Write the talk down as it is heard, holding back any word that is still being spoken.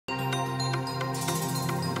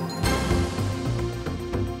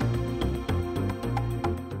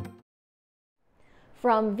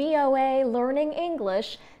From VOA Learning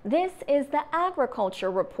English, this is the Agriculture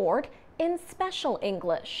Report in Special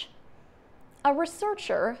English. A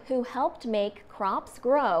researcher who helped make crops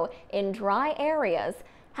grow in dry areas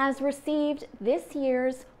has received this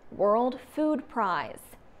year's World Food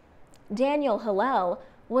Prize. Daniel Hillel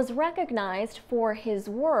was recognized for his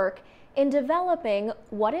work in developing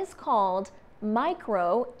what is called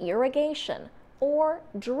micro-irrigation or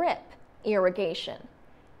drip irrigation.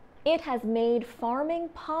 It has made farming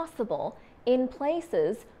possible in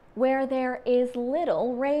places where there is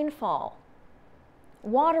little rainfall.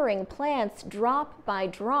 Watering plants drop by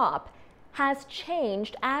drop has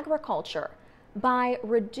changed agriculture by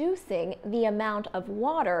reducing the amount of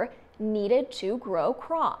water needed to grow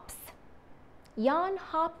crops. Jan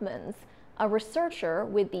Hopmans, a researcher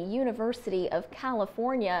with the University of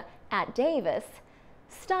California at Davis,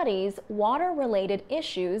 studies water-related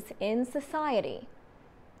issues in society.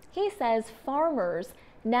 He says farmers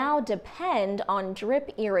now depend on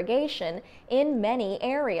drip irrigation in many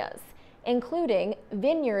areas, including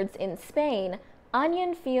vineyards in Spain,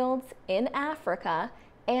 onion fields in Africa,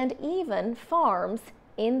 and even farms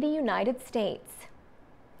in the United States.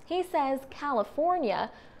 He says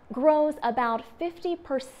California grows about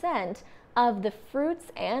 50% of the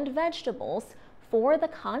fruits and vegetables for the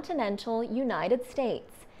continental United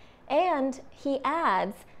States. And he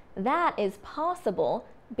adds that is possible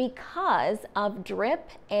because of drip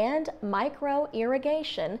and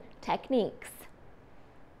micro-irrigation techniques.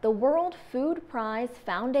 The World Food Prize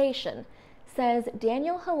Foundation says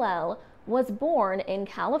Daniel Hillel was born in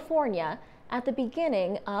California at the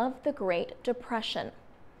beginning of the Great Depression.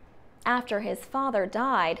 After his father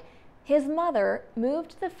died, his mother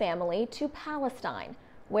moved the family to Palestine,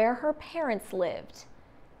 where her parents lived.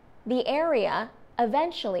 The area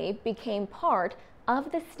eventually became part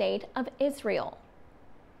of the State of Israel.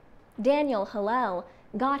 Daniel Hillel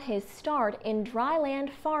got his start in dryland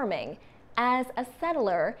farming as a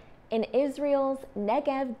settler in Israel's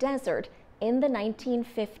Negev desert in the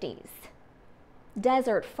 1950s.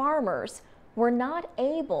 Desert farmers were not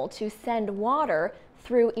able to send water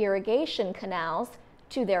through irrigation canals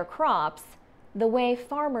to their crops the way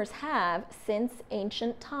farmers have since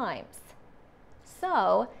ancient times.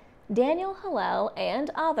 So, Daniel Hillel and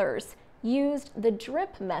others used the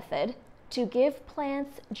drip method to give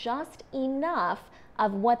plants just enough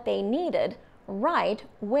of what they needed right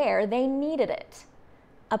where they needed it.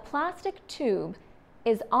 A plastic tube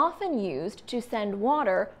is often used to send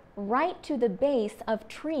water right to the base of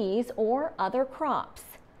trees or other crops.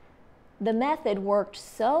 The method worked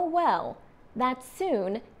so well that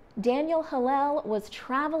soon Daniel Hillel was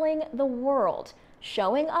traveling the world,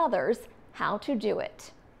 showing others how to do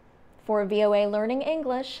it. For VOA Learning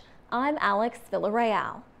English, I'm Alex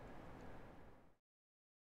Villarreal.